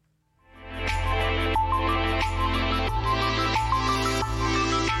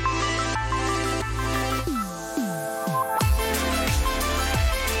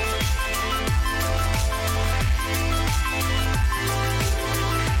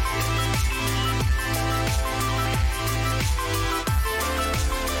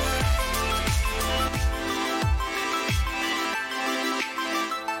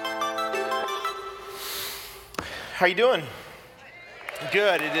How you doing?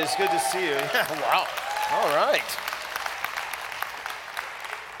 Good. It is good to see you. Wow. All right.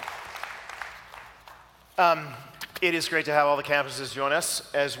 It is great to have all the campuses join us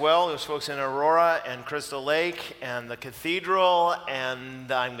as well. There's folks in Aurora and Crystal Lake and the Cathedral,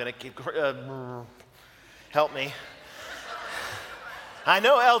 and I'm going to keep, help me. I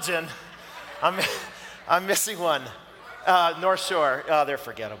know Elgin. I'm missing one. North Shore. Oh, they're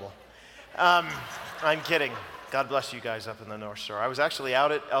forgettable. I'm kidding. God bless you guys up in the North Shore. I was actually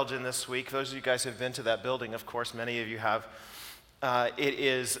out at Elgin this week. Those of you guys who have been to that building, of course, many of you have. It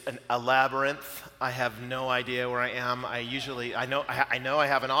is a labyrinth. I have no idea where I am. I know I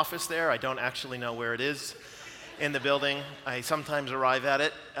have an office there. I don't actually know where it is in the building. I sometimes arrive at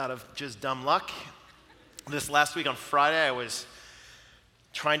it out of just dumb luck. This last week on Friday, I was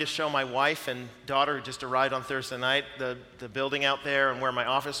trying to show my wife and daughter, who just arrived on Thursday night, the building out there and where my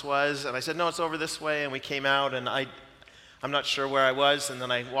office was. And I said, no, it's over this way. And we came out, and I'm not sure where I was. And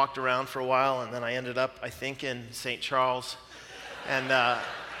then I walked around for a while, and then I ended up, I think, in St. Charles. And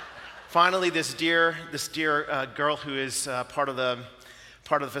finally, this dear girl who is part of the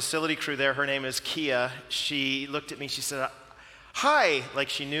facility crew there, her name is Kia. She looked at me. She said, "Hi," like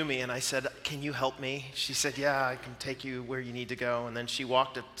she knew me. And I said, "Can you help me?" She said, "Yeah, I can take you where you need to go." And then she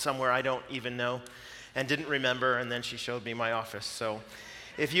walked it somewhere I don't even know and didn't remember. And then she showed me my office. So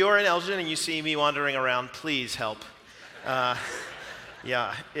if you're in Elgin and you see me wandering around, please help.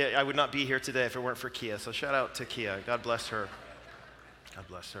 Yeah, I would not be here today if it weren't for Kia. So shout out to Kia. God bless her. God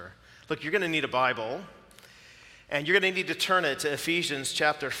bless her. Look, you're going to need a Bible, and you're going to need to turn it to Ephesians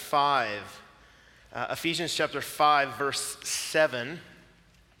chapter 5. Ephesians chapter 5, verse 7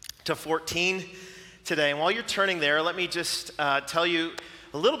 to 14 today. And while you're turning there, let me just tell you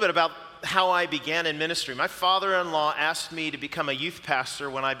a little bit about how I began in ministry. My father-in-law asked me to become a youth pastor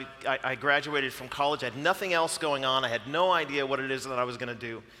when I graduated from college. I had nothing else going on. I had no idea what it is that I was going to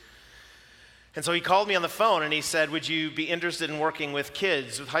do. And so he called me on the phone and he said, "Would you be interested in working with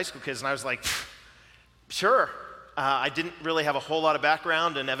kids, with high school kids?" And I was like, "Sure." I didn't really have a whole lot of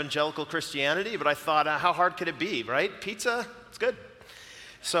background in evangelical Christianity, but I thought, how hard could it be, right? Pizza, it's good.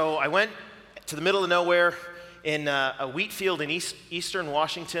 So I went to the middle of nowhere in a wheat field in eastern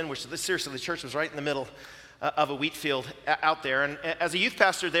Washington, which seriously, the church was right in the middle of a wheat field out there. And as a youth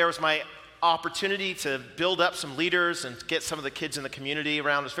pastor, there was my opportunity to build up some leaders and get some of the kids in the community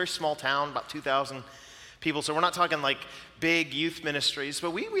around. It's a very small town, about 2,000 people. So we're not talking like big youth ministries,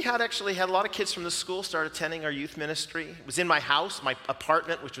 but we actually had a lot of kids from the school start attending our youth ministry. It was in my house, my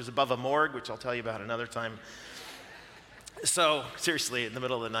apartment, which was above a morgue, which I'll tell you about another time. So seriously, in the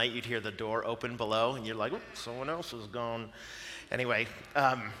middle of the night, you'd hear the door open below, and you're like, "Oops, someone else is gone." Anyway,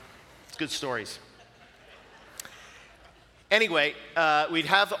 it's good stories. Anyway, we'd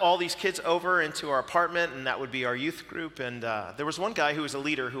have all these kids over into our apartment, and that would be our youth group. And there was one guy who was a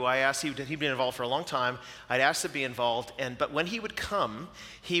leader who I asked, he'd been involved for a long time. I'd asked to be involved, but when he would come,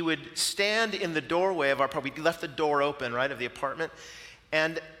 he would stand in the doorway of our apartment. We left the door open, right, of the apartment.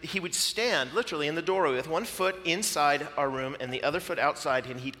 And he would stand literally in the doorway with one foot inside our room and the other foot outside,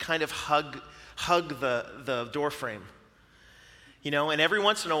 and he'd kind of hug the door frame. You know, and every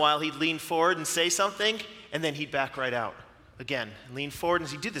once in a while, he'd lean forward and say something, and then he'd back right out. Again, lean forward, and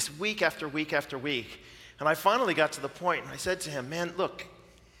he did this week after week after week. And I finally got to the point, and I said to him, "Man, look,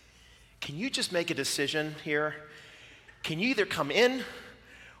 can you just make a decision here? Can you either come in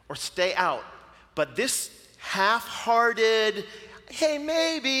or stay out? But this half-hearted, hey,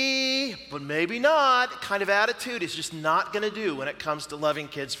 maybe, but maybe not kind of attitude is just not going to do when it comes to loving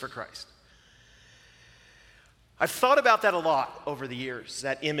kids for Christ." I've thought about that a lot over the years,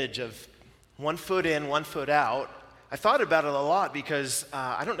 that image of one foot in, one foot out. I thought about it a lot because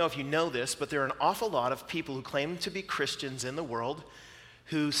I don't know if you know this, but there are an awful lot of people who claim to be Christians in the world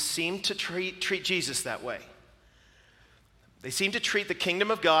who seem to treat Jesus that way. They seem to treat the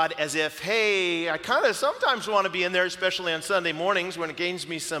kingdom of God as if, hey, I kind of sometimes want to be in there, especially on Sunday mornings when it gains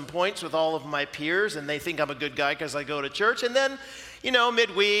me some points with all of my peers, and they think I'm a good guy because I go to church. And then, you know,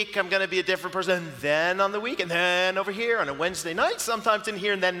 midweek, I'm going to be a different person. And then on the week, and then over here on a Wednesday night, sometimes in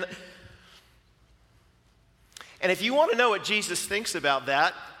here, and then... And if you want to know what Jesus thinks about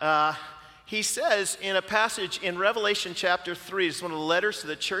that, he says in a passage in Revelation chapter 3, it's one of the letters to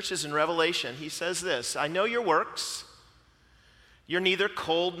the churches in Revelation, he says this, "I know your works. You're neither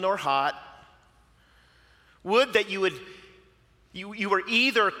cold nor hot. Would that you were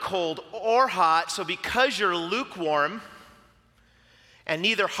either cold or hot, so because you're lukewarm and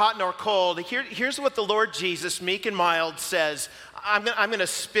neither hot nor cold, here's what the Lord Jesus, meek and mild, says, I'm going to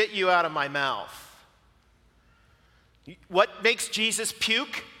spit you out of my mouth." What makes Jesus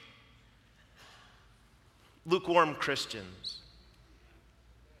puke? lukewarm Christians.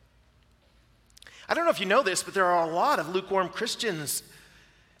 I don't know if you know this, but there are a lot of lukewarm Christians,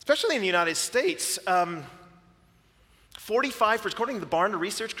 especially in the United States. 45%, according to the Barna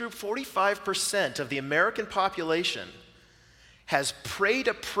Research Group, 45% of the American population has prayed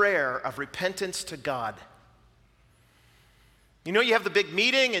a prayer of repentance to God. You know, you have the big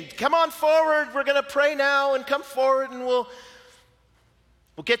meeting and come on forward, we're going to pray now, and come forward and we'll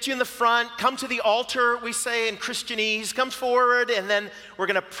get you in the front. Come to the altar, we say in Christianese. Come forward, and then we're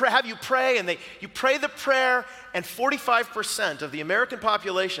going to have you pray. And you pray the prayer, and 45% of the American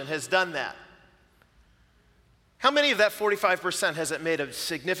population has done that. How many of that 45% has it made a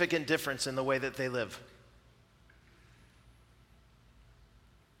significant difference in the way that they live?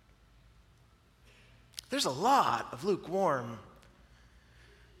 There's a lot of lukewarm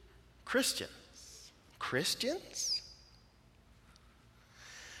Christians. Christians?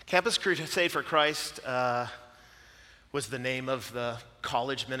 Campus Crusade for Christ was the name of the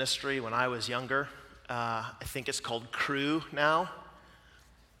college ministry when I was younger. I think it's called Cru now.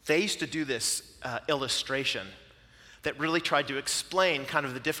 They used to do this illustration that really tried to explain kind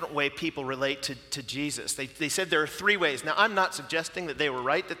of the different way people relate to Jesus. They said there are three ways. Now, I'm not suggesting that they were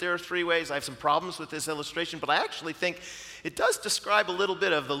right that there are three ways. I have some problems with this illustration, but I actually think it does describe a little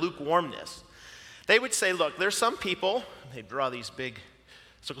bit of the lukewarmness. They would say, look, there's some people, they draw these big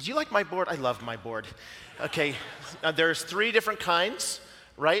circles. You like my board? I love my board. Okay, there's three different kinds,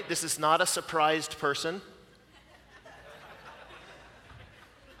 right? This is not a surprised person.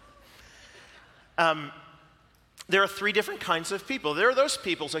 There are three different kinds of people. There are those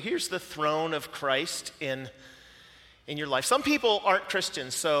people, so here's the throne of Christ in your life. Some people aren't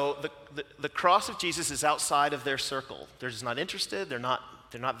Christians, so the cross of Jesus is outside of their circle. They're just not interested, they're not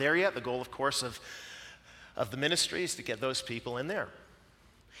there yet. The goal, of course, of the ministry is to get those people in there.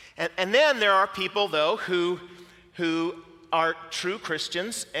 And then there are people, though, who are true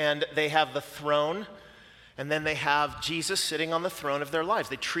Christians, and they have the throne, and then they have Jesus sitting on the throne of their lives.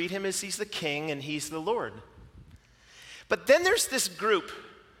 They treat him as he's the king and he's the Lord. But then there's this group,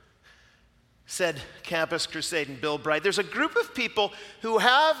 said Campus Crusade and Bill Bright. There's a group of people who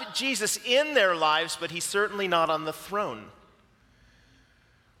have Jesus in their lives, but he's certainly not on the throne.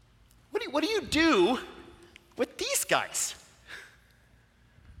 What do you do with these guys?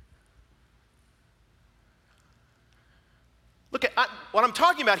 Look, what I'm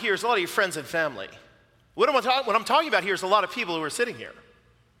talking about here is a lot of your friends and family. What I'm talking about here is a lot of people who are sitting here.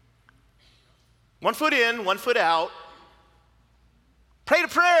 One foot in, one foot out. Prayed a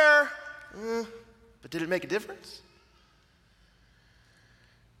prayer, but did it make a difference?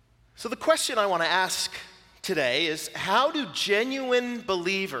 So the question I want to ask today is, how do genuine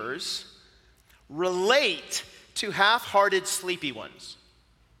believers relate to half-hearted, sleepy ones?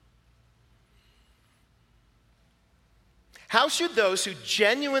 How should those who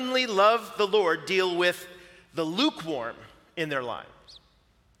genuinely love the Lord deal with the lukewarm in their lives?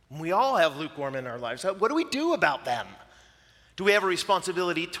 We all have lukewarm in our lives. What do we do about them? Do we have a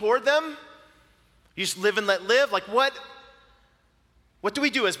responsibility toward them? You just live and let live? Like what do we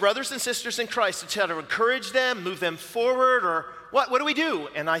do as brothers and sisters in Christ to try to encourage them, move them forward, or what do we do?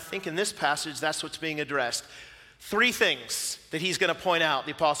 And I think in this passage, that's what's being addressed. Three things that he's going to point out,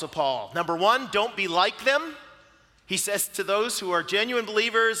 the Apostle Paul. Number one, don't be like them. He says to those who are genuine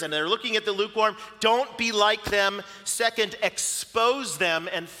believers and they're looking at the lukewarm, don't be like them. Second, expose them.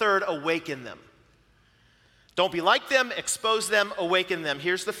 And third, awaken them. Don't be like them, expose them, awaken them.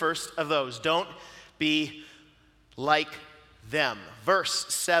 Here's the first of those. Don't be like them.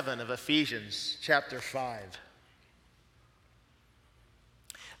 Verse 7 of Ephesians chapter 5.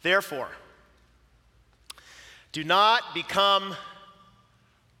 Therefore, do not become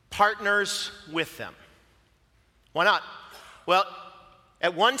partners with them. Why not? Well,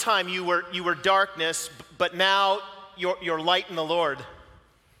 at one time you were darkness, but now you're light in the Lord.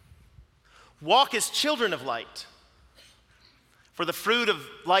 Walk as children of light. For the fruit of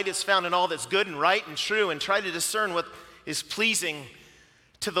light is found in all that's good and right and true, and try to discern what is pleasing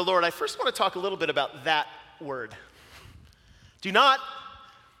to the Lord. I first want to talk a little bit about that word. Do not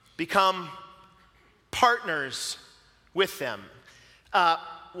become partners with them.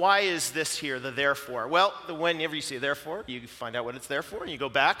 Why is this here, the therefore? Well, whenever you see therefore, you find out what it's there for, and you go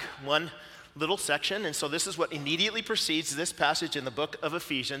back one little section, and so this is what immediately precedes this passage in the book of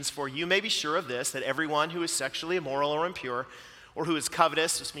Ephesians. For you may be sure of this, that everyone who is sexually immoral or impure, or who is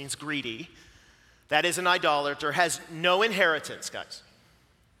covetous, this means greedy, that is an idolater, has no inheritance, guys,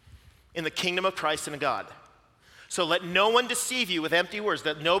 in the kingdom of Christ and of God. So let no one deceive you with empty words,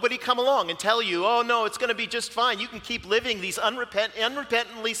 that nobody come along and tell you, oh no, it's going to be just fine. You can keep living these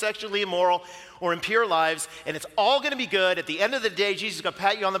unrepentantly sexually immoral or impure lives, and it's all going to be good. At the end of the day, Jesus is going to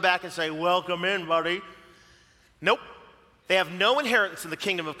pat you on the back and say, welcome in, buddy. Nope. They have no inheritance in the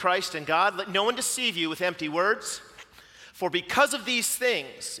kingdom of Christ and God. Let no one deceive you with empty words. For because of these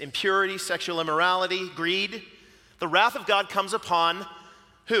things, impurity, sexual immorality, greed, the wrath of God comes upon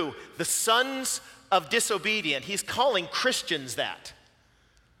who? The sons of disobedient. He's calling Christians that.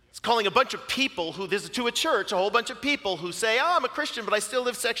 He's calling a bunch of people who, this is to a church, a whole bunch of people who say, oh, I'm a Christian, but I still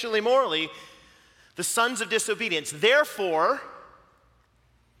live sexually immorally. The sons of disobedience. Therefore,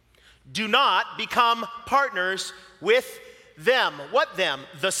 do not become partners with them. What them?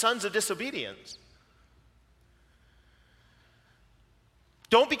 The sons of disobedience.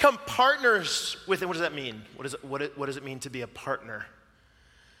 Don't become partners with them. What does that mean? What does it mean to be a partner?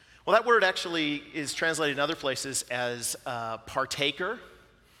 Well, that word actually is translated in other places as partaker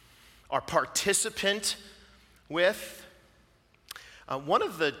or participant with. One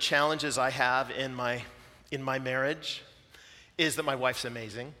of the challenges I have in my marriage is that my wife's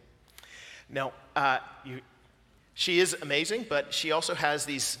amazing. Now, she is amazing, but she also has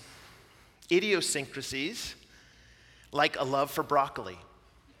these idiosyncrasies like a love for broccoli.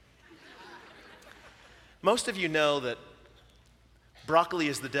 Most of you know that broccoli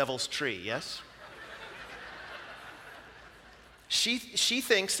is the devil's tree, yes? She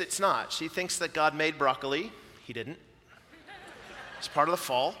thinks it's not. She thinks that God made broccoli. He didn't. It's part of the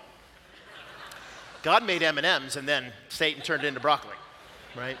fall. God made M&Ms, and then Satan turned it into broccoli,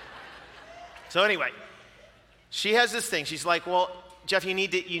 right? So anyway, she has this thing. She's like, well, Jeff, you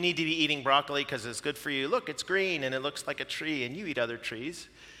need to be eating broccoli because it's good for you. Look, it's green, and it looks like a tree, and you eat other trees.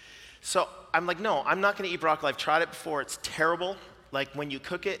 So I'm like, no, I'm not going to eat broccoli. I've tried it before. It's terrible. Like when you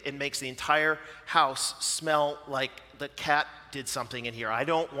cook it, it makes the entire house smell like the cat did something in here. I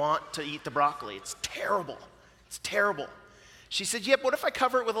don't want to eat the broccoli. It's terrible. It's terrible. She said, yeah, but what if I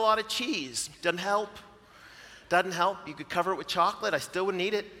cover it with a lot of cheese? Doesn't help. Doesn't help. You could cover it with chocolate. I still wouldn't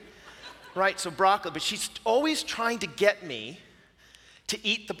eat it. Right, so broccoli. But she's always trying to get me to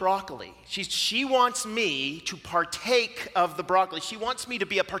eat the broccoli. She wants me to partake of the broccoli. She wants me to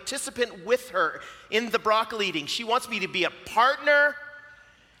be a participant with her in the broccoli eating. She wants me to be a partner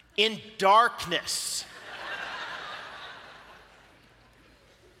in darkness.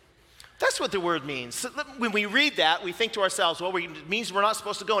 That's what the word means. So when we read that, we think to ourselves, well, it means we're not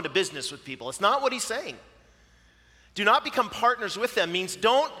supposed to go into business with people. It's not what he's saying. Do not become partners with them means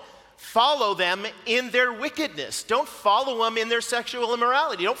don't follow them in their wickedness. Don't follow them in their sexual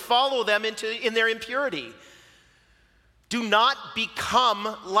immorality. Don't follow them in their impurity. Do not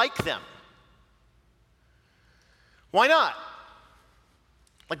become like them. Why not?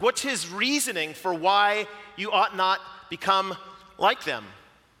 Like, what's his reasoning for why you ought not become like them?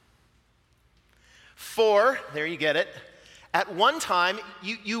 For, there you get it, at one time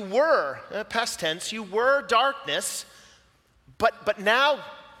you were, past tense, you were darkness, but now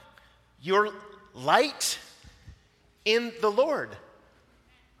you're light in the Lord.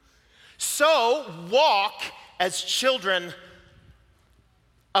 So walk as children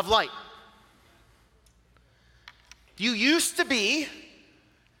of light. You used to be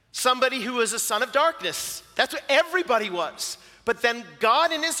somebody who was a son of darkness. That's what everybody was. But then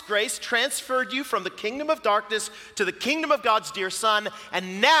God in his grace transferred you from the kingdom of darkness to the kingdom of God's dear Son,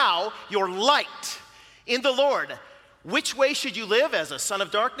 and now you're light in the Lord. Which way should you live, as a son of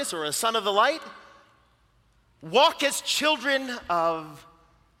darkness or a son of the light? Walk as children of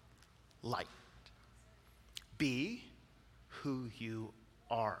light. Be who you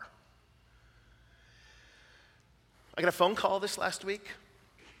are. I got a phone call this last week.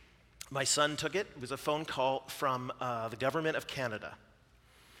 My son took it. It was a phone call from the government of Canada.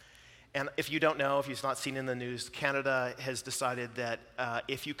 And if you don't know, if you've not seen in the news, Canada has decided that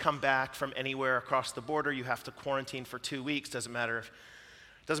if you come back from anywhere across the border, you have to quarantine for 2 weeks. Doesn't matter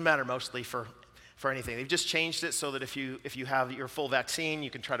mostly for anything. They've just changed it so that if you have your full vaccine, you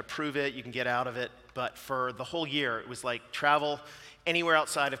can try to prove it, you can get out of it. But for the whole year, it was like travel anywhere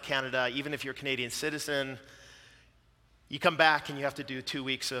outside of Canada, even if you're a Canadian citizen. You come back and you have to do 2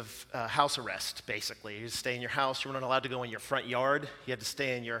 weeks of house arrest, basically. You stay in your house. You weren't allowed to go in your front yard. You had to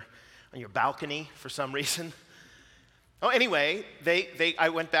stay on your balcony for some reason. Oh, anyway, I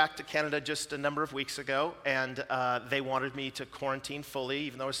went back to Canada just a number of weeks ago, and they wanted me to quarantine fully,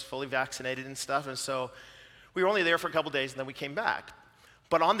 even though I was fully vaccinated and stuff. And so we were only there for a couple days, and then we came back.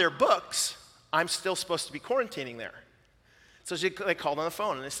 But on their books, I'm still supposed to be quarantining there. So they called on the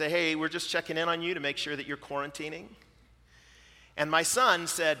phone, and they say, hey, we're just checking in on you to make sure that you're quarantining. And my son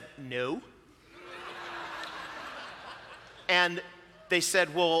said, no. And they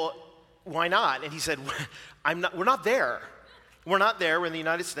said, well, why not? And he said, we're not there. We're not there. We're in the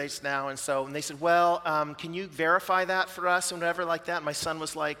United States now. And they said, well, can you verify that for us and whatever like that? And my son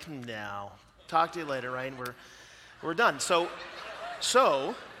was like, no, talk to you later, right? And we're done. So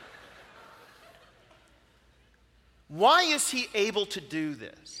why is he able to do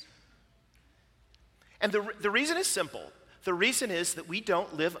this? And the reason is simple. The reason is that we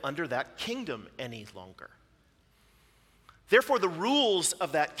don't live under that kingdom any longer. Therefore, the rules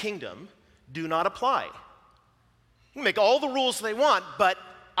of that kingdom do not apply. You can make all the rules they want, but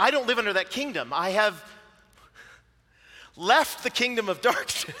I don't live under that kingdom. I have left the kingdom of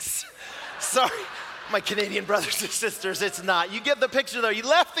darkness. Sorry, my Canadian brothers and sisters, it's not. You get the picture though. You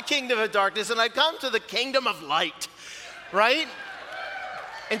left the kingdom of darkness and I come to the kingdom of light, right?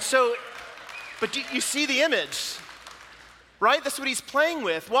 And so, but you see the image, right? That's what he's playing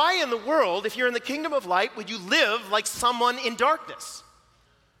with. Why in the world, if you're in the kingdom of light, would you live like someone in darkness?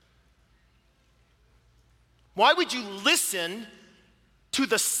 Why would you listen to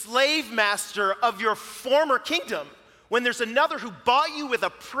the slave master of your former kingdom when there's another who bought you with a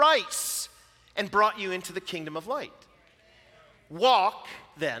price and brought you into the kingdom of light? Walk,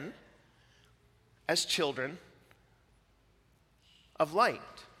 then, as children of light.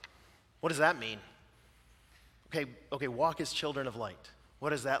 What does that mean? Okay, walk as children of light. What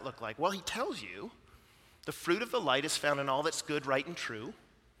does that look like? Well, he tells you the fruit of the light is found in all that's good, right, and true.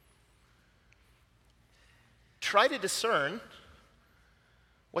 Try to discern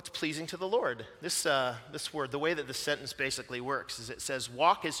what's pleasing to the Lord. This word, the way that this sentence basically works is it says,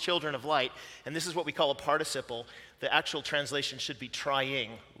 walk as children of light, and this is what we call a participle. The actual translation should be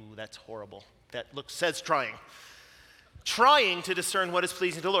trying. Ooh, that's horrible. Says trying. Trying to discern what is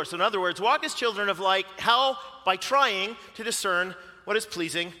pleasing to the Lord. So in other words, walk as children of light. How? By trying to discern what is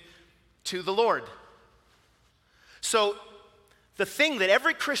pleasing to the Lord. So the thing that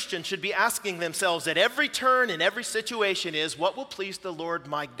every Christian should be asking themselves at every turn in every situation is, what will please the Lord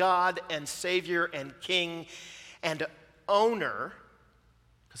my God and Savior and King and owner,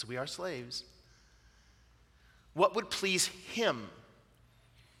 because we are slaves, what would please him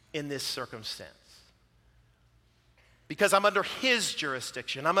in this circumstance? Because I'm under his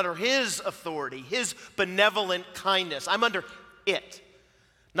jurisdiction, I'm under his authority, his benevolent kindness. I'm under it,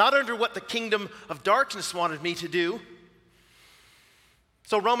 not under what the kingdom of darkness wanted me to do.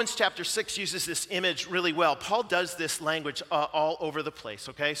 So Romans chapter 6 uses this image really well. Paul does this language all over the place,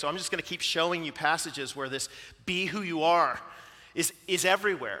 okay? So I'm just going to keep showing you passages where this be who you are is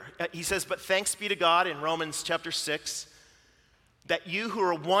everywhere. He says, but thanks be to God in Romans chapter 6 that you who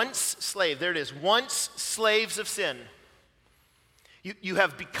were once slaves, there it is, once slaves of sin, you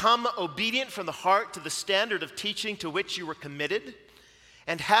have become obedient from the heart to the standard of teaching to which you were committed,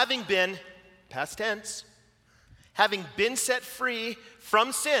 and having been, past tense, having been set free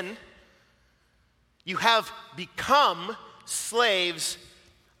from sin, you have become slaves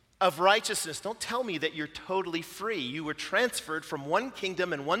of righteousness. Don't tell me that you're totally free. You were transferred from one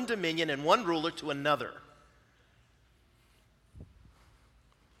kingdom and one dominion and one ruler to another.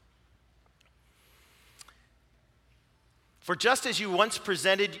 For just as you once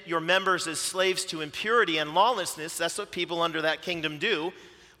presented your members as slaves to impurity and lawlessness, that's what people under that kingdom do,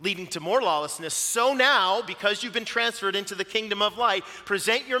 leading to more lawlessness, so now, because you've been transferred into the kingdom of light,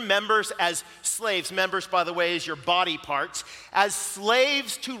 present your members as slaves. Members, by the way, is your body parts, as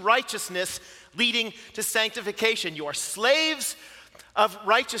slaves to righteousness, leading to sanctification. You are slaves of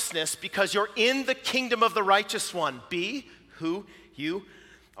righteousness because you're in the kingdom of the righteous one. Be who you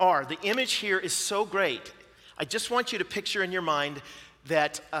are. The image here is so great. I just want you to picture in your mind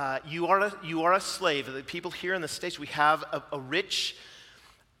that you are a slave. The people here in the States, we have a rich,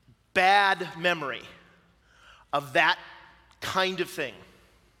 bad memory of that kind of thing.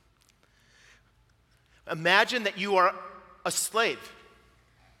 Imagine that you are a slave.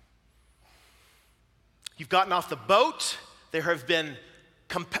 You've gotten off the boat. There have been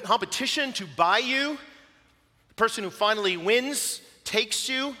competition to buy you. The person who finally wins takes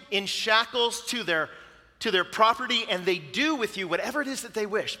you in shackles to their property, and they do with you whatever it is that they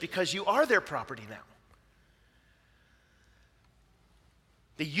wish because you are their property now.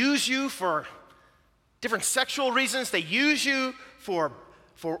 They use you for different sexual reasons. They use you for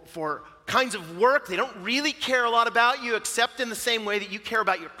kinds of work. They don't really care a lot about you except in the same way that you care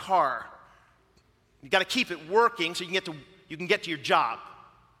about your car. You got to keep it working so you can get to your job.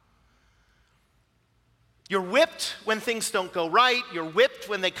 You're whipped when things don't go right. You're whipped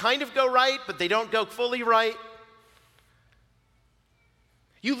when they kind of go right, but they don't go fully right.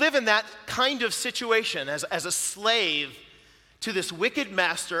 You live in that kind of situation as a slave to this wicked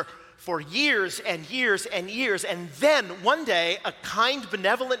master for years and years and years. And then one day, a kind,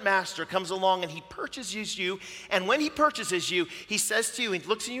 benevolent master comes along and he purchases you. And when he purchases you, he says to you, he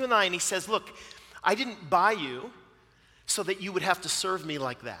looks at you in the eye and he says, look, I didn't buy you so that you would have to serve me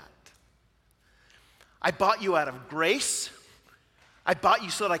like that. I bought you out of grace. I bought you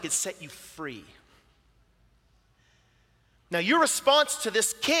so that I could set you free. Now, your response to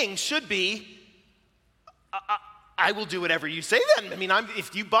this king should be, I will do whatever you say then. I mean,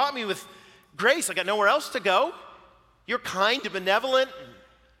 if you bought me with grace, I got nowhere else to go. You're kind and benevolent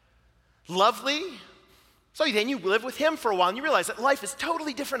and lovely. So then you live with him for a while and you realize that life is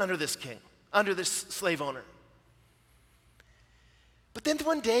totally different under this king, under this slave owner. But then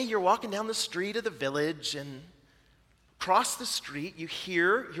one day you're walking down the street of the village and across the street you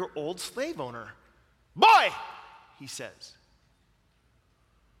hear your old slave owner. Boy, he says,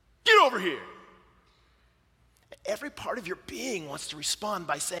 get over here. Every part of your being wants to respond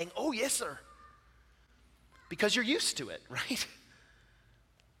by saying, oh, yes, sir. Because you're used to it, right?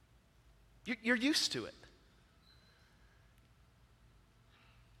 You're used to it.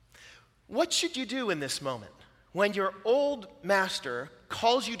 What should you do in this moment when your old master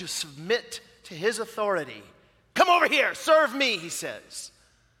calls you to submit to his authority? Come over here, serve me, he says.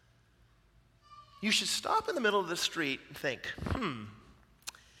 You should stop in the middle of the street and think,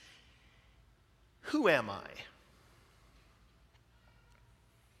 who am I?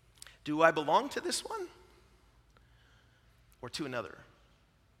 Do I belong to this one or to another?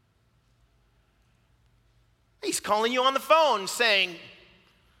 He's calling you on the phone saying,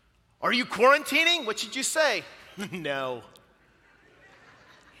 are you quarantining? What should you say? No.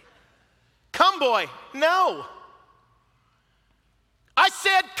 Come, boy. No. I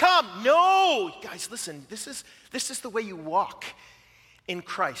said come. No. Guys, listen, this is the way you walk in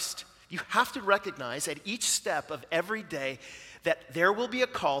Christ. You have to recognize at each step of every day that there will be a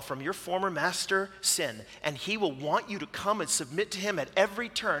call from your former master, sin, and he will want you to come and submit to him at every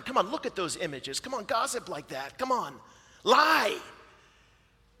turn. Come on, look at those images. Come on, gossip like that. Come on, lie.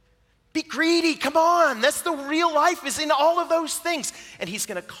 Be greedy, come on. That's the real life, is in all of those things. And he's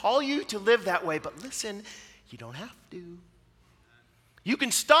gonna call you to live that way, but listen, you don't have to. You can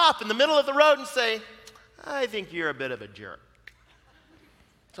stop in the middle of the road and say, I think you're a bit of a jerk,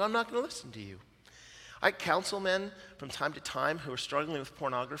 so I'm not gonna listen to you. I counsel men from time to time who are struggling with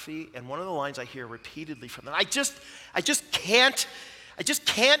pornography, and one of the lines I hear repeatedly from them, I just can't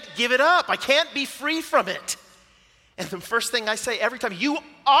give it up. I can't be free from it. And the first thing I say every time, you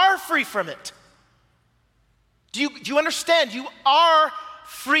are free from it. Do you understand? You are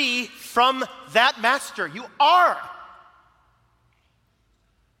free from that master. You are.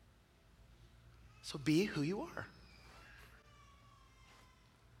 So be who you are.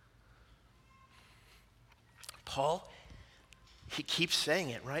 Paul, he keeps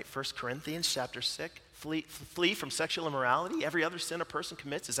saying it, right? 1 Corinthians chapter 6, flee from sexual immorality. Every other sin a person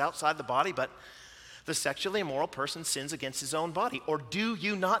commits is outside the body, but the sexually immoral person sins against his own body. Or do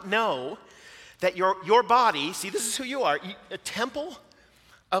you not know that your body, see, this is who you are, a temple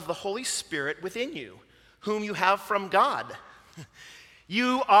of the Holy Spirit within you, whom you have from God.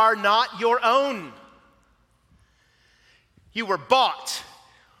 You are not your own. You were bought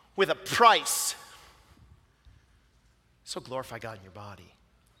with a price. So glorify God in your body.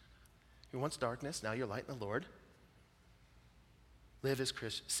 You were once darkness, now you're light in the Lord. Live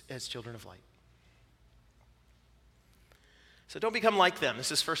as children of light. So don't become like them. This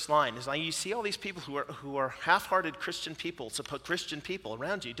is first line. Is like you see all these people who are half-hearted Christian people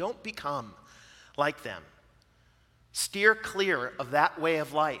around you. Don't become like them. Steer clear of that way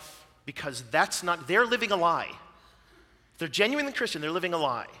of life, because they're living a lie. If they're genuinely Christian, they're living a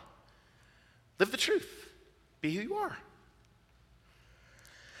lie. Live the truth. Be who you are.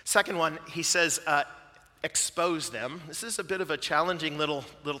 Second one, he says, expose them. This is a bit of a challenging little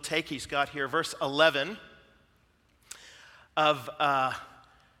take he's got here. Verse 11 of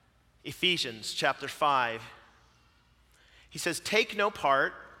Ephesians chapter 5. He says, take no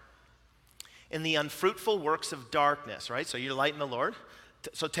part in the unfruitful works of darkness, right? So you're light in the Lord.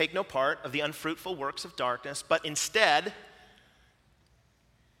 So take no part of the unfruitful works of darkness, but instead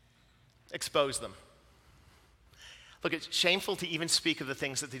expose them. Look, it's shameful to even speak of the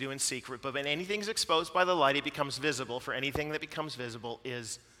things that they do in secret, but when anything is exposed by the light, it becomes visible. For anything that becomes visible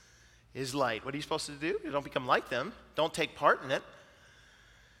is light. What are you supposed to do? You don't become like them. Don't take part in it.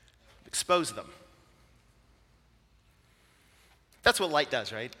 Expose them. That's what light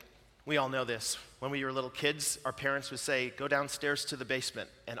does, right? We all know this. When we were little kids, our parents would say, go downstairs to the basement,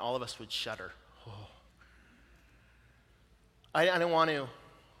 and all of us would shudder. Oh. I don't want to.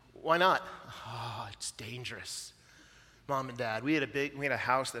 Why not? Oh, it's dangerous. Mom and Dad. We had a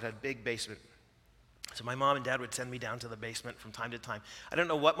house that had a big basement. So my mom and dad would send me down to the basement from time to time. I don't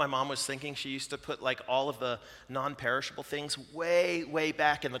know what my mom was thinking. She used to put like all of the non-perishable things way, way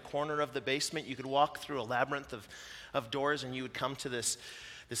back in the corner of the basement. You could walk through a labyrinth of doors and you would come to this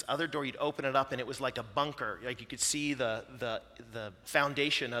other door. You'd open it up and it was like a bunker. Like you could see the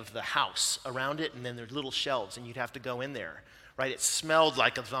foundation of the house around it, and then there's little shelves and you'd have to go in there, right? It smelled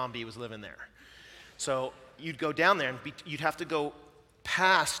like a zombie was living there. So you'd go down there and you'd have to go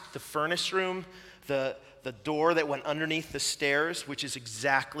past the furnace room, the door that went underneath the stairs, which is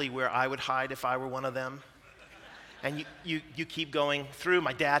exactly where I would hide if I were one of them. And you keep going through.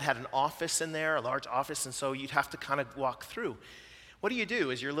 My dad had an office in there, a large office, and so you'd have to kind of walk through. What do you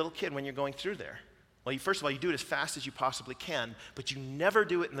do as your little kid when you're going through there? Well, first of all, you do it as fast as you possibly can, but you never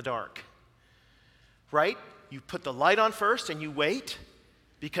do it in the dark, right? You put the light on first and you wait,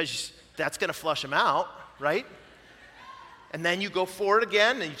 because that's going to flush them out, right? And then you go forward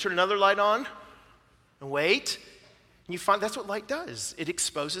again and you turn another light on and wait. And you find that's what light does. It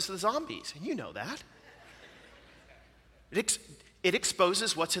exposes the zombies, and you know that. It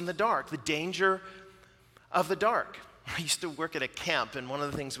exposes what's in the dark, the danger of the dark. I used to work at a camp, and one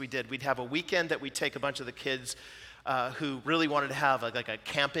of the things we did, we'd have a weekend that we'd take a bunch of the kids who really wanted to have a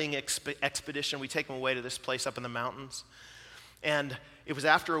camping expedition. We'd take them away to this place up in the mountains. And it was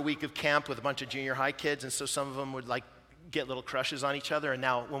after a week of camp with a bunch of junior high kids, and so some of them would get little crushes on each other. And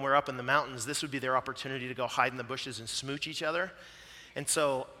now when we're up in the mountains, this would be their opportunity to go hide in the bushes and smooch each other. And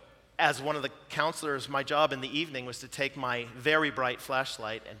so as one of the counselors, my job in the evening was to take my very bright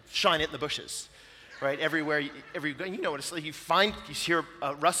flashlight and shine it in the bushes, right? Everywhere you know what it's like. You hear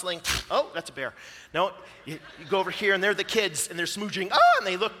rustling. Oh, that's a bear. No, you go over here and they're the kids and they're smooching. Oh, and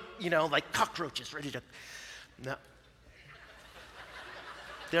they look, like cockroaches ready to, no.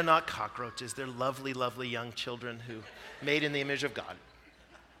 They're not cockroaches. They're lovely, lovely young children who made in the image of God.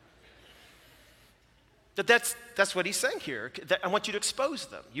 But that's what he's saying here. I want you to expose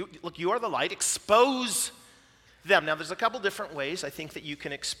them. You are the light. Expose them. Now, there's a couple different ways I think that you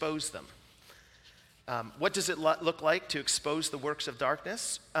can expose them. What does it look like to expose the works of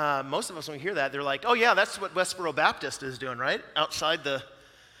darkness? Most of us, when we hear that, they're like, oh yeah, that's what Westboro Baptist is doing, right? Outside the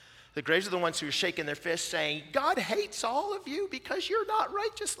graves are the ones who are shaking their fists saying, God hates all of you because you're not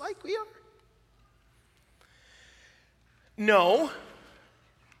righteous like we are. No,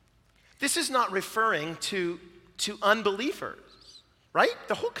 this is not referring to unbelievers, right?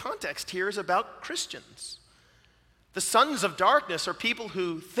 The whole context here is about Christians. The sons of darkness are people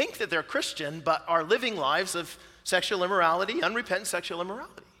who think that they're Christian but are living lives of sexual immorality, unrepentant sexual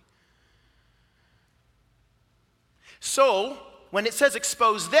immorality. So, when it says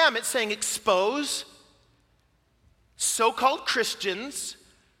expose them, it's saying expose so-called Christians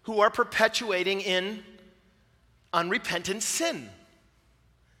who are perpetuating in unrepentant sin.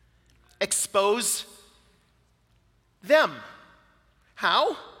 Expose them.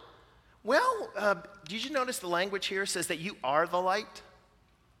 How? Well, did you notice the language here says that you are the light?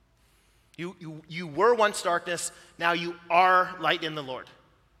 You were once darkness, now you are light in the Lord.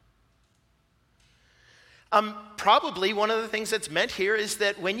 Probably one of the things that's meant here is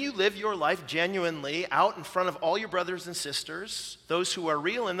that when you live your life genuinely out in front of all your brothers and sisters, those who are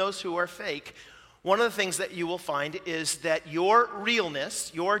real and those who are fake, one of the things that you will find is that your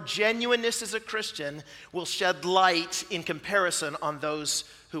realness, your genuineness as a Christian will shed light in comparison on those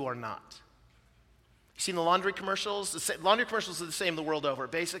who are not. You seen the laundry commercials? Laundry commercials are the same the world over.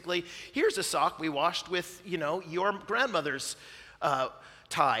 Basically, here's a sock we washed with, your grandmother's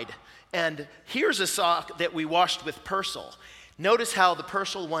Tide. And here's a sock that we washed with Persil. Notice how the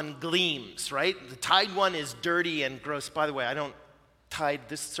Persil one gleams, right? The Tide one is dirty and gross. By the way, I don't Tide,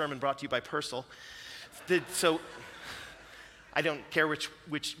 this sermon brought to you by Persil. So I don't care which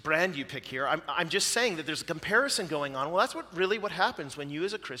brand you pick here. I'm just saying that there's a comparison going on. Well, that's what happens when you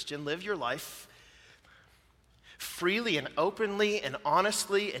as a Christian live your life freely and openly and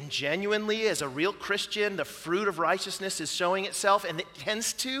honestly and genuinely as a real Christian. The fruit of righteousness is showing itself, and it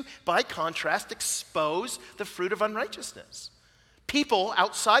tends to, by contrast, expose the fruit of unrighteousness. People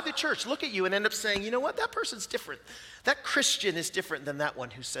outside the church look at you and end up saying, you know what, that person's different. That Christian is different than that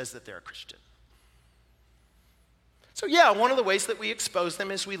one who says that they're a Christian. So yeah, one of the ways that we expose them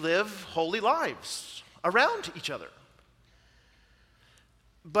is we live holy lives around each other.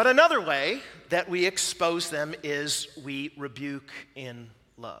 But another way that we expose them is we rebuke in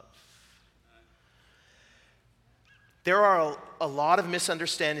love. There are a lot of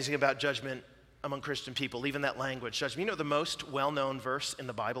misunderstandings about judgment among Christian people, even that language, judgment. You know what the most well-known verse in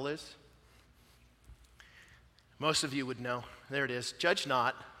the Bible is? Most of you would know. There it is. Judge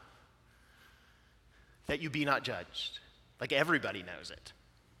not, that you be not judged. Like everybody knows it.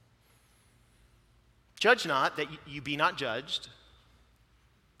 Judge not, that you be not judged.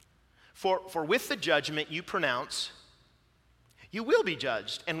 For with the judgment you pronounce, you will be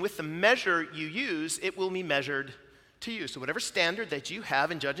judged. And with the measure you use, it will be measured to you. So whatever standard that you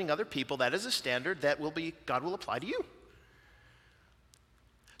have in judging other people, that is a standard that God will apply to you.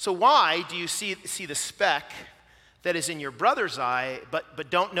 So why do you see the speck that is in your brother's eye,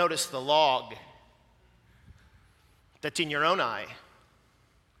 but don't notice the log that's in your own eye?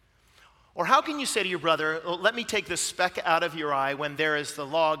 Or how can you say to your brother, let me take the speck out of your eye when there is the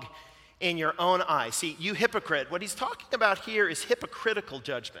log in your own eye? See, you hypocrite, what he's talking about here is hypocritical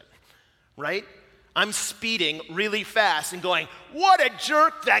judgment, right? I'm speeding really fast and going, what a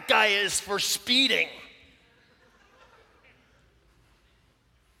jerk that guy is for speeding.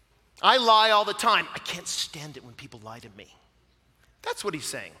 I lie all the time. I can't stand it when people lie to me. That's what he's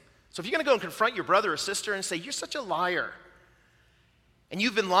saying. So if you're going to go and confront your brother or sister and say, you're such a liar, and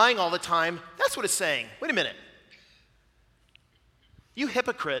you've been lying all the time, that's what it's saying. Wait a minute. You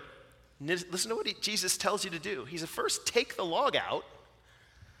hypocrite, listen to what Jesus tells you to do. He said, first take the log out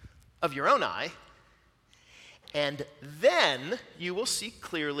of your own eye, and then you will see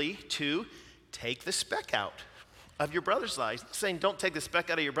clearly to take the speck out of your brother's eye. He's not saying don't take the speck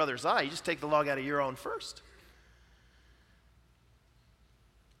out of your brother's eye, you just take the log out of your own first.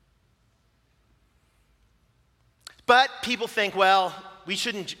 But people think, well, we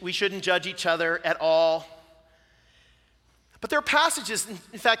shouldn't judge each other at all. But there are passages,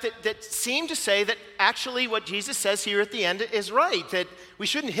 in fact, that seem to say that actually what Jesus says here at the end is right, that we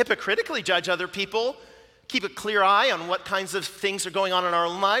shouldn't hypocritically judge other people, keep a clear eye on what kinds of things are going on in our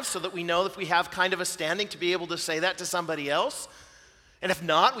own lives so that we know if we have kind of a standing to be able to say that to somebody else. And if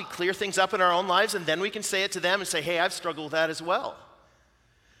not, we clear things up in our own lives and then we can say it to them and say, hey, I've struggled with that as well.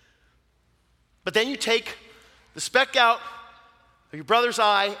 But then you take the speck out of your brother's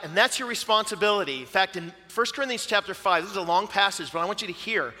eye, and that's your responsibility. In fact, in 1 Corinthians chapter 5, this is a long passage, but I want you to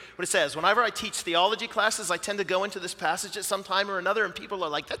hear what it says. Whenever I teach theology classes, I tend to go into this passage at some time or another, and people are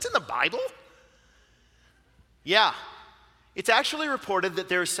like, that's in the Bible? Yeah. It's actually reported that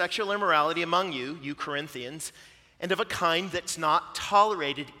there is sexual immorality among you, you Corinthians, and of a kind that's not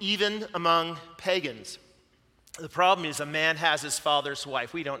tolerated even among pagans. The problem is a man has his father's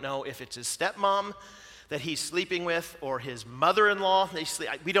wife. We don't know if it's his stepmom that he's sleeping with or his mother-in-law.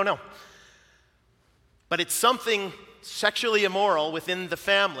 We don't know. But it's something sexually immoral within the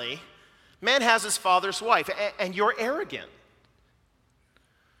family. Man has his father's wife, and you're arrogant.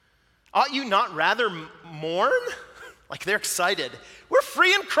 Ought you not rather mourn? Like they're excited. We're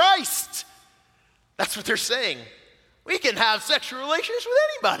free in Christ. That's what they're saying. We can have sexual relations with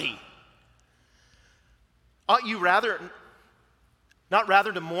anybody. Ought you not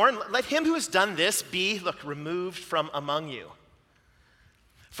rather to mourn? Let him who has done this be, removed from among you.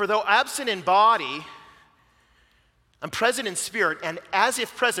 For though absent in body, I'm present in spirit, and as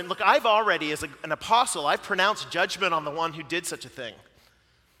if present. Look, I've already, as an apostle, I've pronounced judgment on the one who did such a thing.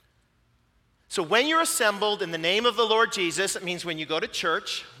 So when you're assembled in the name of the Lord Jesus, it means when you go to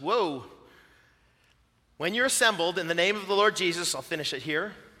church, when you're assembled in the name of the Lord Jesus, I'll finish it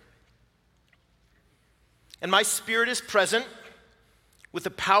here. And my spirit is present with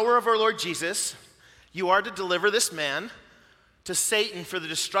the power of our Lord Jesus, you are to deliver this man to Satan for the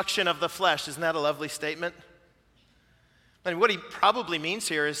destruction of the flesh. Isn't that a lovely statement? And what he probably means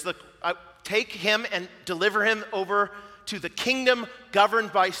here is, take him and deliver him over to the kingdom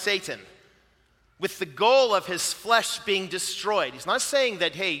governed by Satan, with the goal of his flesh being destroyed. He's not saying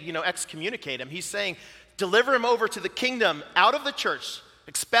that, hey, excommunicate him. He's saying, deliver him over to the kingdom, out of the church,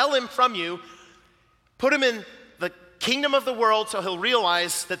 expel him from you, put him in the kingdom of the world so he'll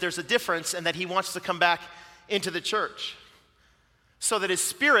realize that there's a difference and that he wants to come back into the church so that his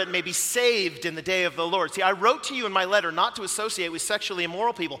spirit may be saved in the day of the Lord. See, I wrote to you in my letter not to associate with sexually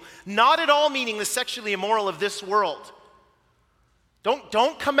immoral people, not at all meaning the sexually immoral of this world.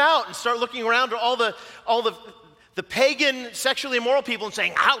 Don't come out and start looking around at all the pagan sexually immoral people and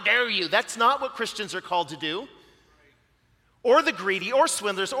saying, how dare you? That's not what Christians are called to do. Or the greedy, or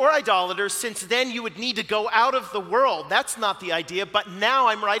swindlers, or idolaters, since then you would need to go out of the world. That's not the idea, but now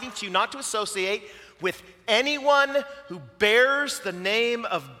I'm writing to you not to associate with anyone who bears the name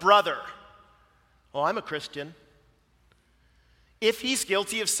of brother. Oh, I'm a Christian. If he's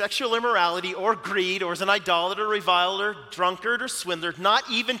guilty of sexual immorality or greed, or is an idolater, reviler, drunkard, or swindler, not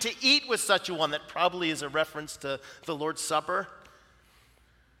even to eat with such a one. That probably is a reference to the Lord's Supper.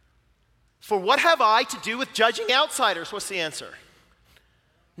 For what have I to do with judging outsiders? What's the answer?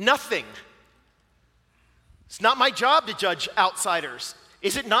 Nothing. It's not my job to judge outsiders.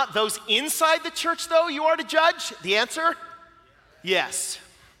 Is it not those inside the church, though, you are to judge? The answer? Yes.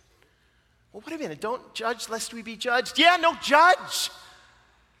 Well, wait a minute. Don't judge lest we be judged. Yeah, no, judge.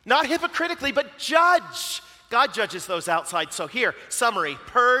 Not hypocritically, but judge. God judges those outside. So here, summary,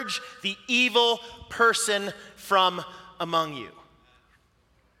 purge the evil person from among you.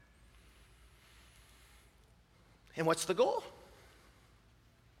 And what's the goal?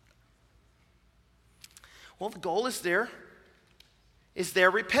 Well, the goal is their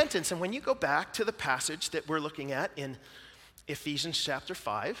repentance. And when you go back to the passage that we're looking at in Ephesians chapter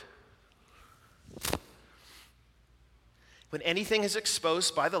 5, when anything is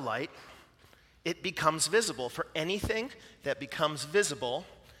exposed by the light, it becomes visible. For anything that becomes visible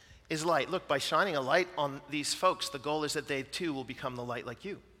is light. Look, by shining a light on these folks, the goal is that they too will become the light like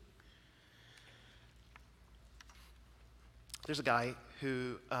you. There's a guy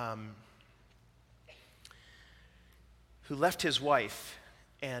who left his wife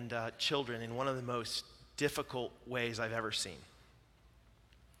and children in one of the most difficult ways I've ever seen.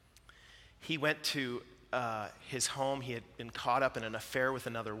 He went to his home. He had been caught up in an affair with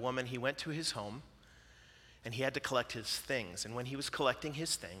another woman. He went to his home, and he had to collect his things. And when he was collecting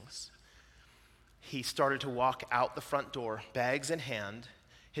his things, he started to walk out the front door, bags in hand.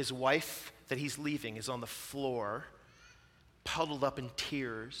 His wife that he's leaving is on the floor, puddled up in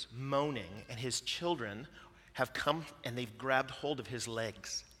tears, moaning, and his children have come and they've grabbed hold of his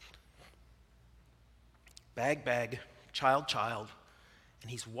legs. Bag, child, and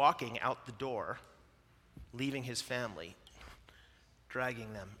he's walking out the door, leaving his family,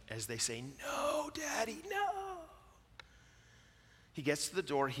 dragging them as they say, "No, Daddy, no." He gets to the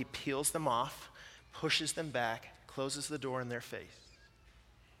door, he peels them off, pushes them back, closes the door in their face.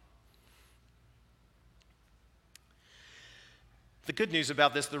 The good news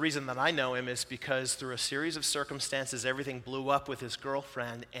about this, the reason that I know him is because through a series of circumstances, everything blew up with his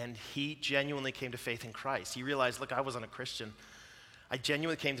girlfriend, and he genuinely came to faith in Christ. He realized, look, I wasn't a Christian. I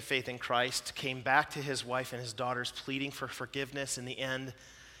genuinely came to faith in Christ, came back to his wife and his daughters, pleading for forgiveness. In the end,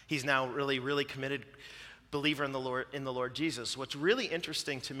 he's now really, really committed believer in the Lord Jesus. What's really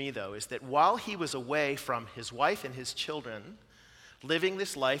interesting to me, though, is that while he was away from his wife and his children, living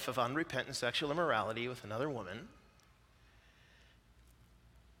this life of unrepentant sexual immorality with another woman,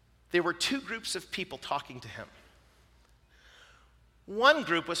 there were two groups of people talking to him. One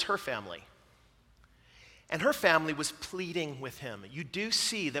group was her family. And her family was pleading with him. You do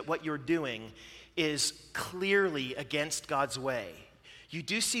see that what you're doing is clearly against God's way. You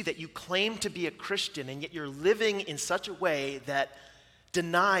do see that you claim to be a Christian, and yet you're living in such a way that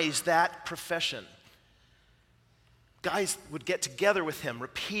denies that profession. Guys would get together with him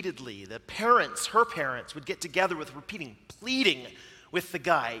repeatedly. The parents, her parents, would get together with pleading with the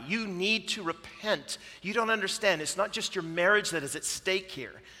guy. You need to repent. You don't understand. It's not just your marriage that is at stake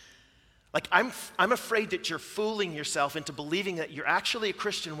here. Like, I'm afraid that you're fooling yourself into believing that you're actually a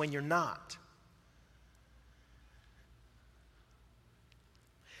Christian when you're not.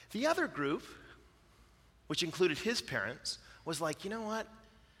 The other group, which included his parents, was like, you know what?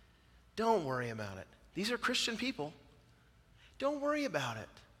 Don't worry about it. These are Christian people. Don't worry about it.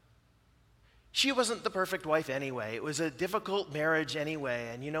 She wasn't the perfect wife anyway. It was a difficult marriage anyway.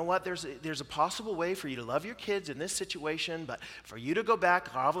 And you know what? There's a possible way for you to love your kids in this situation, but for you to go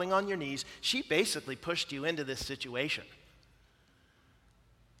back groveling on your knees, she basically pushed you into this situation.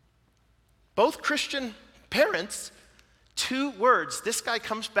 Both Christian parents, two words. This guy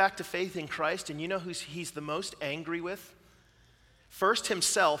comes back to faith in Christ, and you know who he's the most angry with? First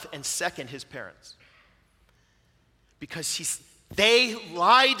himself, and second his parents. Because they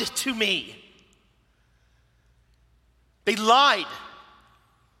lied to me. They lied.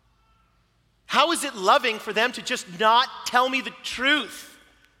 How is it loving for them to just not tell me the truth?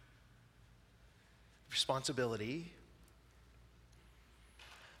 Responsibility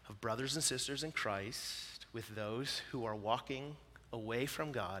of brothers and sisters in Christ with those who are walking away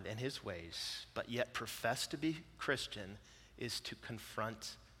from God and his ways, but yet profess to be Christian, is to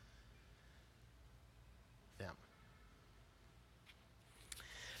confront them.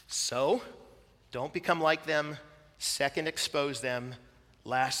 So, don't become like them. Second, expose them.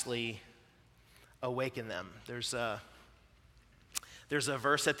 Lastly, awaken them. There's a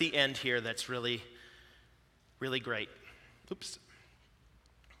verse at the end here that's really, really great. Oops.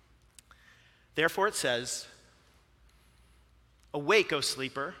 Therefore it says, "Awake, O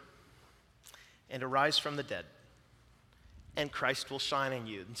sleeper, and arise from the dead, and Christ will shine on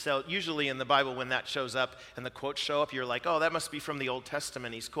you." And so usually in the Bible when that shows up and the quotes show up, you're like, oh, that must be from the Old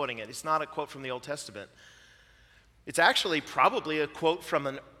Testament. He's quoting it. It's not a quote from the Old Testament. It's actually probably a quote from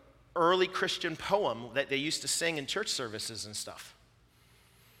an early Christian poem that they used to sing in church services and stuff.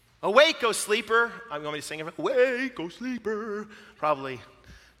 Awake, O sleeper. I'm going to sing it. Awake, O sleeper. Probably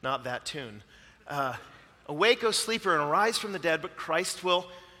not that tune. Awake, O sleeper, and arise from the dead, but Christ will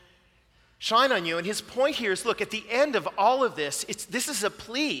shine on you. And his point here is, look, at the end of all of this, this is a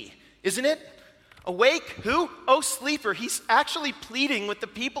plea, isn't it? Awake, who? O sleeper. He's actually pleading with the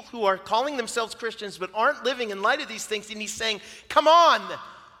people who are calling themselves Christians but aren't living in light of these things. And he's saying, come on,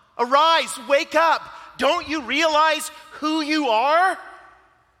 arise, wake up. Don't you realize who you are?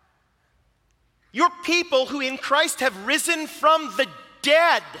 You're people who in Christ have risen from the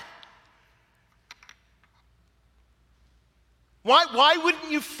dead. Why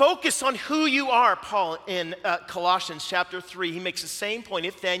wouldn't you focus on who you are? Paul in Colossians chapter 3, he makes the same point.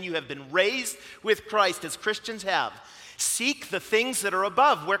 If then you have been raised with Christ, as Christians have, seek the things that are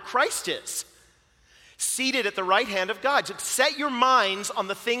above, where Christ is, seated at the right hand of God. So set your minds on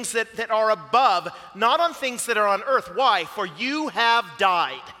the things that are above, not on things that are on earth. Why? For you have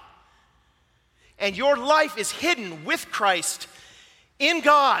died. And your life is hidden with Christ in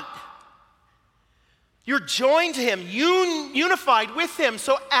God. You're joined to him, unified with him,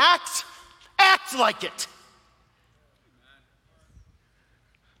 so act like it.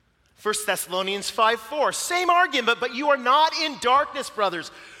 1 Thessalonians 5:4, same argument, but you are not in darkness, brothers,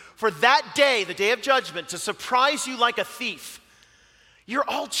 for that day, the day of judgment, to surprise you like a thief. You're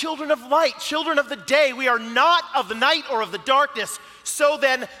all children of light, children of the day. We are not of the night or of the darkness. So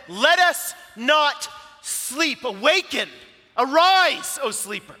then, let us not sleep. Awaken, arise, O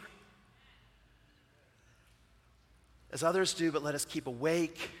sleeper. As others do, but let us keep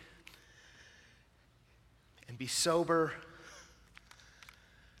awake and be sober.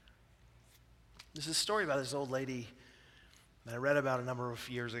 There's a story about this old lady that I read about a number of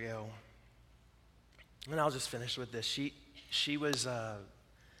years ago. And I'll just finish with this. She was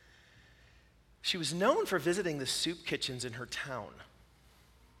known for visiting the soup kitchens in her town.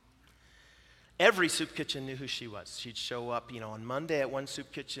 Every soup kitchen knew who she was. She'd show up, on Monday at one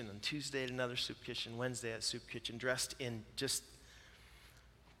soup kitchen, on Tuesday at another soup kitchen, Wednesday at a soup kitchen, dressed in just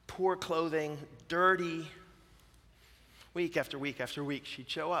poor clothing, dirty. Week after week after week, she'd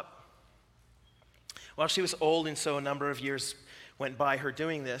show up. Well, she was old, and so a number of years went by her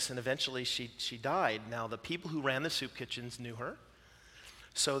doing this, and eventually she died. Now, the people who ran the soup kitchens knew her,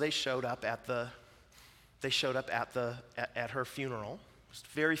 so they showed up at her funeral. There's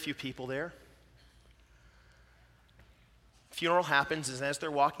very few people there. Funeral happens, and as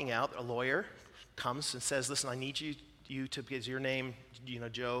they're walking out, a lawyer comes and says, listen, I need you to, is your name,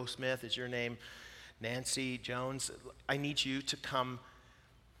 Joe Smith, is your name Nancy Jones? I need you to come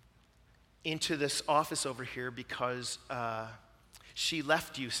into this office over here because she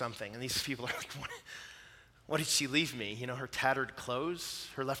left you something. And these people are like, what did she leave me? Her tattered clothes,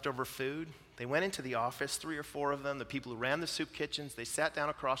 her leftover food. They went into the office, 3 or 4 of them, the people who ran the soup kitchens. They sat down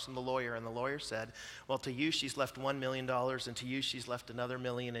across from the lawyer, and the lawyer said, well, to you she's left $1 million, and to you she's left another $1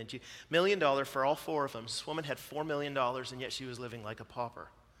 million, and $1 million for all 4 of them. This woman had $4 million, and yet she was living like a pauper.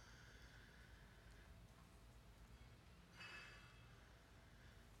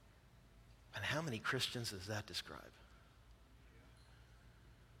 And how many Christians does that describe?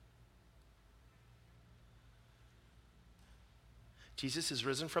 Jesus is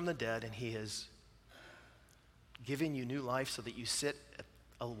risen from the dead, and he has given you new life so that you sit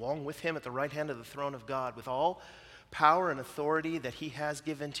along with him at the right hand of the throne of God with all power and authority that he has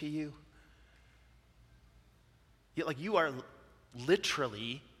given to you. Yet, you are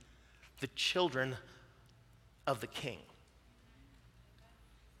literally the children of the King.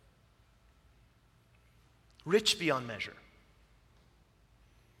 Rich beyond measure.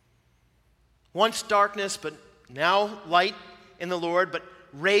 Once darkness, but now light in the Lord, but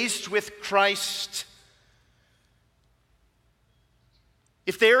raised with Christ.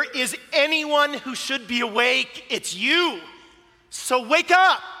 If there is anyone who should be awake, it's you. So wake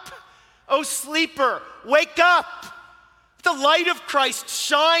up, O sleeper, wake up. The light of Christ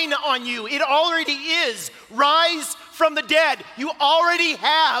shine on you. It already is. Rise from the dead. You already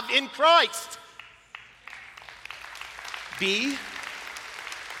have in Christ. Be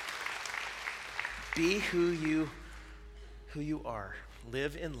who you are.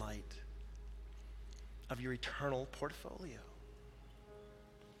 Live in light of your eternal portfolio.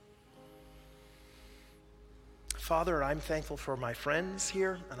 Father, I'm thankful for my friends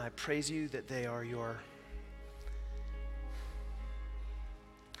here, and I praise you that they are your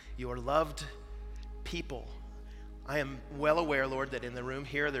loved people. I am well aware, Lord, that in the room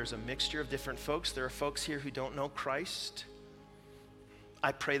here there's a mixture of different folks. There are folks here who don't know Christ.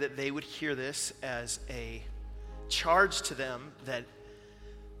 I pray that they would hear this as a charge to them that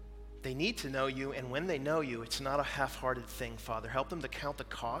They need to know you, and when they know you, it's not a half-hearted thing, Father. Help them to count the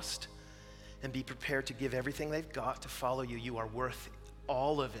cost and be prepared to give everything they've got to follow you. You are worth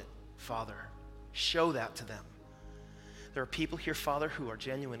all of it, Father. Show that to them. There are people here, Father, who are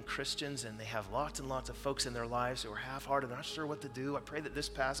genuine Christians, and they have lots and lots of folks in their lives who are half-hearted, not sure what to do. I pray that this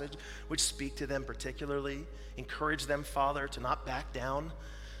passage would speak to them particularly. Encourage them, Father, to not back down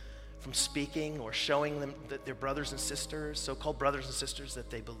from speaking or showing them that their brothers and sisters, so-called brothers and sisters, that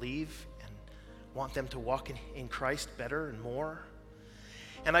they believe and want them to walk in Christ better and more.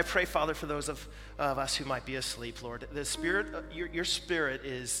 And I pray, Father, for those of us who might be asleep, Lord. The Spirit, your Spirit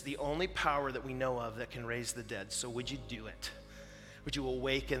is the only power that we know of that can raise the dead. So would you do it? Would you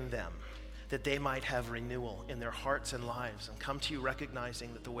awaken them that they might have renewal in their hearts and lives and come to you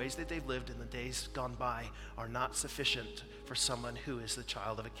recognizing that the ways that they've lived in the days gone by are not sufficient for someone who is the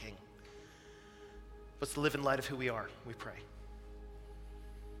child of a king. Let's live in light of who we are, we pray.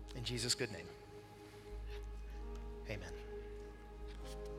 In Jesus' good name, amen.